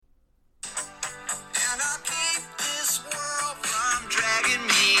I'll keep this world from dragging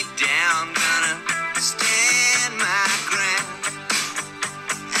me down. Gonna stand my ground,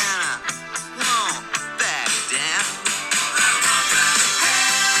 and I won't back down.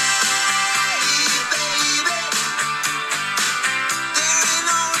 Hey, baby, there ain't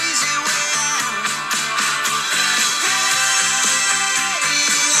no easy way out. Hey,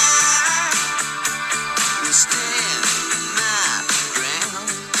 I will stand my ground,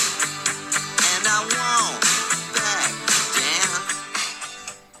 and I won't back down.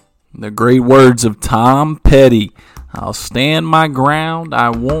 The great words of Tom Petty. I'll stand my ground. I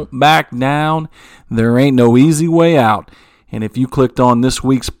won't back down. There ain't no easy way out. And if you clicked on this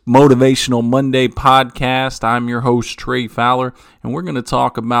week's Motivational Monday podcast, I'm your host, Trey Fowler, and we're going to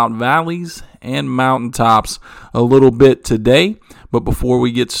talk about valleys and mountaintops a little bit today. But before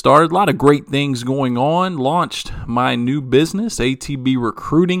we get started, a lot of great things going on. Launched my new business, ATB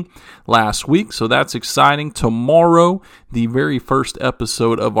Recruiting, last week, so that's exciting. Tomorrow, the very first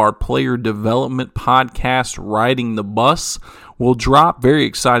episode of our player development podcast, Riding the Bus, will drop. Very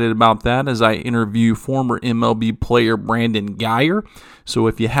excited about that as I interview former MLB player Brandon Geyer. So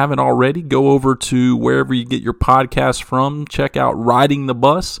if you haven't already, go over to wherever you get your podcast from. Check out Riding the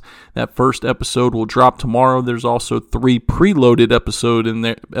Bus. That first episode will drop tomorrow. There's also 3 preloaded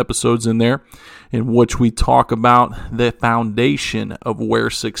episodes in there in which we talk about the foundation of where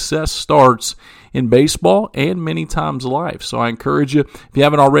success starts in baseball and many times life. So I encourage you, if you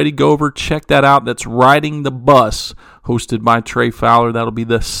haven't already, go over, check that out. That's Riding the Bus, hosted by Trey Fowler. That'll be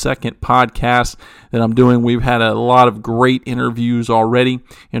the second podcast that I'm doing. We've had a lot of great interviews already,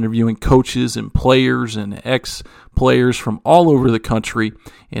 interviewing coaches and players and ex-players from all over the country.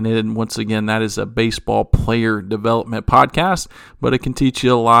 And then, once again, that is a baseball player development podcast, but it can teach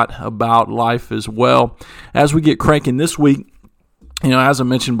you a lot about life as well. As we get cranking this week, as I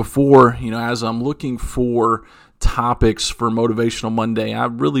mentioned before, as I'm looking for topics for Motivational Monday, I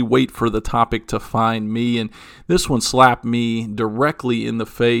really wait for the topic to find me, and this one slapped me directly in the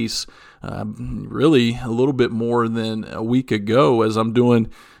face really a little bit more than a week ago as I'm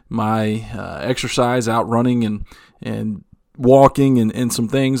doing my exercise, out running and walking and some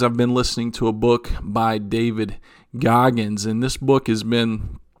things. I've been listening to a book by David Goggins, and this book has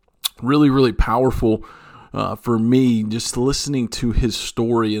been really, really powerful for me, just listening to his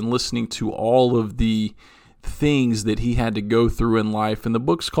story and listening to all of the things that he had to go through in life. And the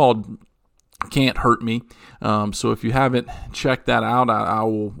book's called Can't Hurt Me. So if you haven't checked that out, I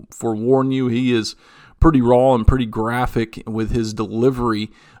will forewarn you, he is pretty raw and pretty graphic with his delivery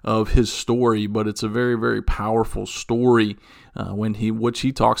of his story, but it's a very, very powerful story which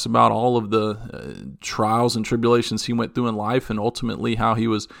he talks about all of the trials and tribulations he went through in life and ultimately how he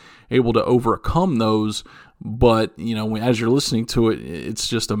was able to overcome those. But, as you're listening to it, it's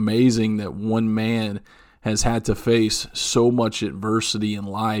just amazing that one man has had to face so much adversity in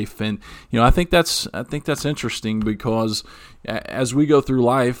life. And, I think that's interesting because as we go through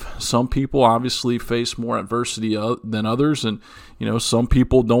life, some people obviously face more adversity than others. And, some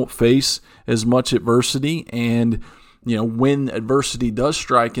people don't face as much adversity. And, when adversity does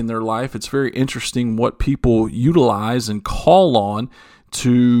strike in their life, it's very interesting what people utilize and call on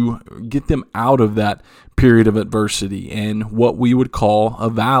to get them out of that period of adversity and what we would call a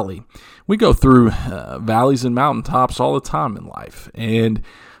valley. We go through valleys and mountaintops all the time in life. And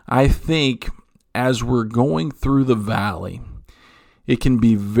I think as we're going through the valley, it can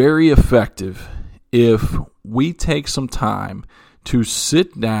be very effective if we take some time to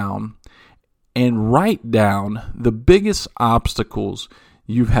sit down and write down the biggest obstacles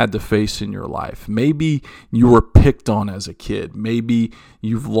you've had to face in your life. Maybe you were picked on as a kid. Maybe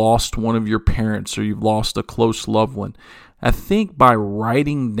you've lost one of your parents or you've lost a close loved one. I think by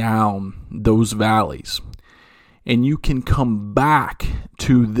writing down those valleys, and you can come back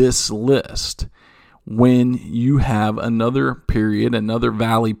to this list when you have another period, another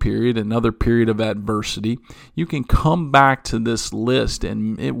valley period, another period of adversity. You can come back to this list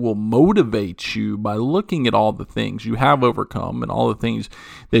and it will motivate you by looking at all the things you have overcome and all the things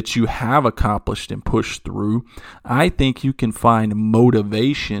that you have accomplished and pushed through. I think you can find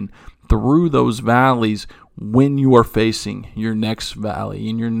motivation through those valleys when you are facing your next valley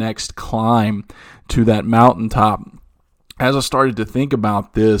and your next climb to that mountaintop. As I started to think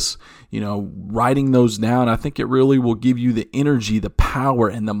about this, writing those down, I think it really will give you the energy, the power,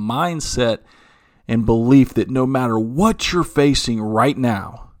 and the mindset and belief that no matter what you're facing right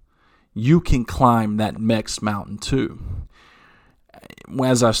now, you can climb that next mountain too.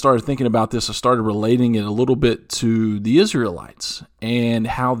 As I started thinking about this, I started relating it a little bit to the Israelites and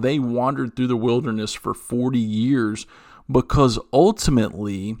how they wandered through the wilderness for 40 years because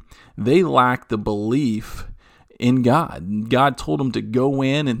ultimately they lacked the belief in God. God told them to go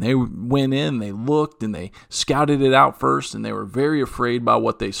in, and they went in, they looked, and they scouted it out first, and they were very afraid by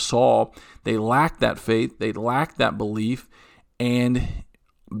what they saw. They lacked that faith. They lacked that belief. And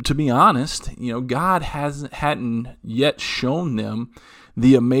to be honest, God hadn't yet shown them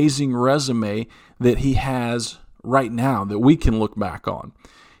the amazing resume that he has right now that we can look back on.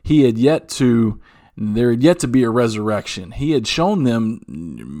 There had yet to be a resurrection. He had shown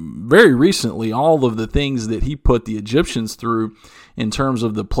them very recently all of the things that he put the Egyptians through in terms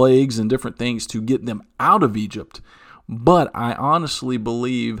of the plagues and different things to get them out of Egypt. But I honestly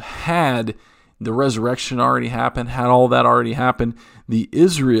believe had the resurrection already happened, had all that already happened, the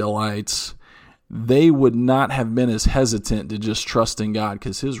Israelites, they would not have been as hesitant to just trust in God,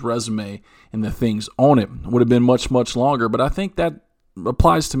 because his resume and the things on it would have been much, much longer. But I think that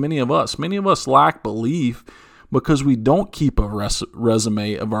applies to many of us. Many of us lack belief because we don't keep a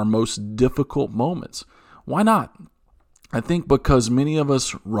resume of our most difficult moments. Why not? I think because many of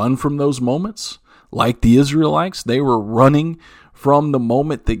us run from those moments. Like the Israelites, they were running from the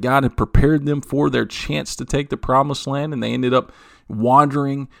moment that God had prepared them for their chance to take the promised land, and they ended up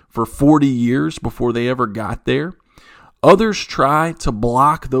wandering for 40 years before they ever got there. Others try to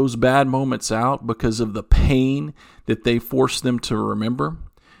block those bad moments out because of the pain that they force them to remember.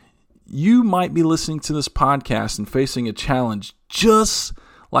 You might be listening to this podcast and facing a challenge just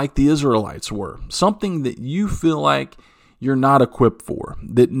like the Israelites were, something that you feel like you're not equipped for,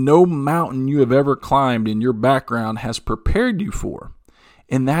 that no mountain you have ever climbed in your background has prepared you for.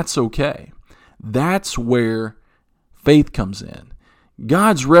 And that's okay. That's where faith comes in.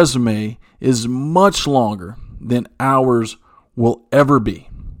 God's resume is much longer than ours will ever be.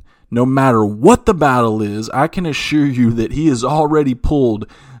 No matter what the battle is, I can assure you that he has already pulled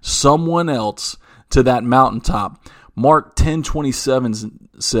someone else to that mountaintop. Mark 10:27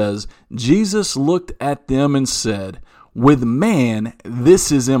 says, Jesus looked at them and said, with man,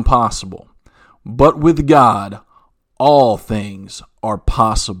 this is impossible, but with God, all things are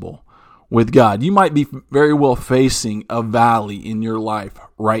possible. With God, you might be very well facing a valley in your life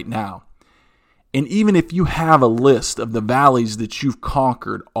right now. And even if you have a list of the valleys that you've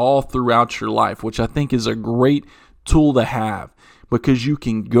conquered all throughout your life, which I think is a great tool to have, because you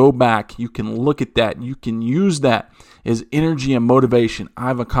can go back, you can look at that, you can use that as energy and motivation.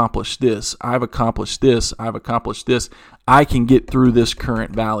 I've accomplished this, I've accomplished this, I've accomplished this. I can get through this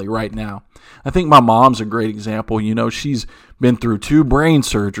current valley right now. I think my mom's a great example. She's been through 2 brain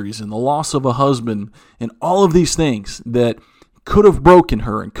surgeries and the loss of a husband and all of these things that could have broken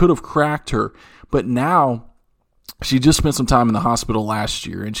her and could have cracked her. But now she just spent some time in the hospital last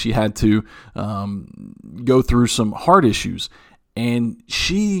year, and she had to go through some heart issues. And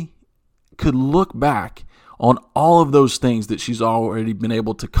she could look back on all of those things that she's already been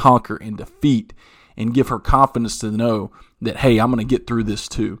able to conquer and defeat, and give her confidence to know that, hey, I'm going to get through this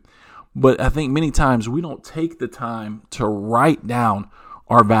too. But I think many times we don't take the time to write down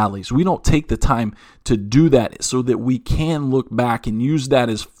our valleys. We don't take the time to do that so that we can look back and use that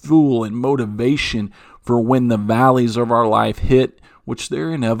as fuel and motivation for when the valleys of our life hit, which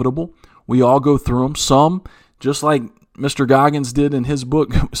they're inevitable. We all go through them. Some, just like Mr. Goggins did in his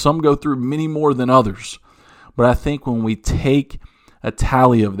book, some go through many more than others. But I think when we take a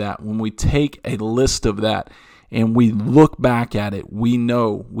tally of that, when we take a list of that, and we look back at it, we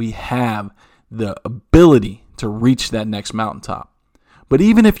know we have the ability to reach that next mountaintop. But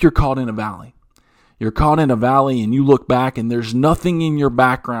even if you're caught in a valley, and you look back and there's nothing in your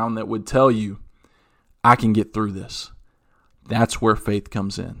background that would tell you, I can get through this. That's where faith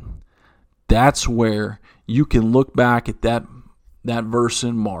comes in. That's where you can look back at that verse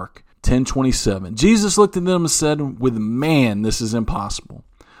in Mark 10:27. Jesus looked at them and said, with man this is impossible,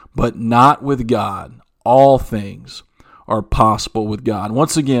 but not with God. All things are possible with God.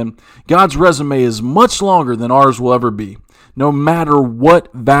 Once again, God's resume is much longer than ours will ever be. No matter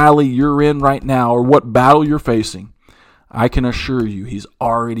what valley you're in right now or what battle you're facing, I can assure you he's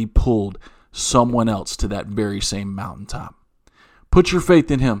already pulled someone else to that very same mountaintop. Put your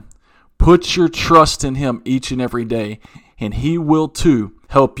faith in him. Put your trust in him each and every day, and he will too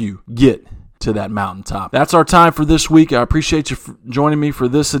help you get to that mountaintop. That's our time for this week. I appreciate you joining me for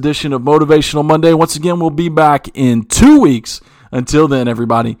this edition of Motivational Monday. Once again, we'll be back in 2 weeks. Until then,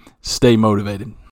 everybody, stay motivated.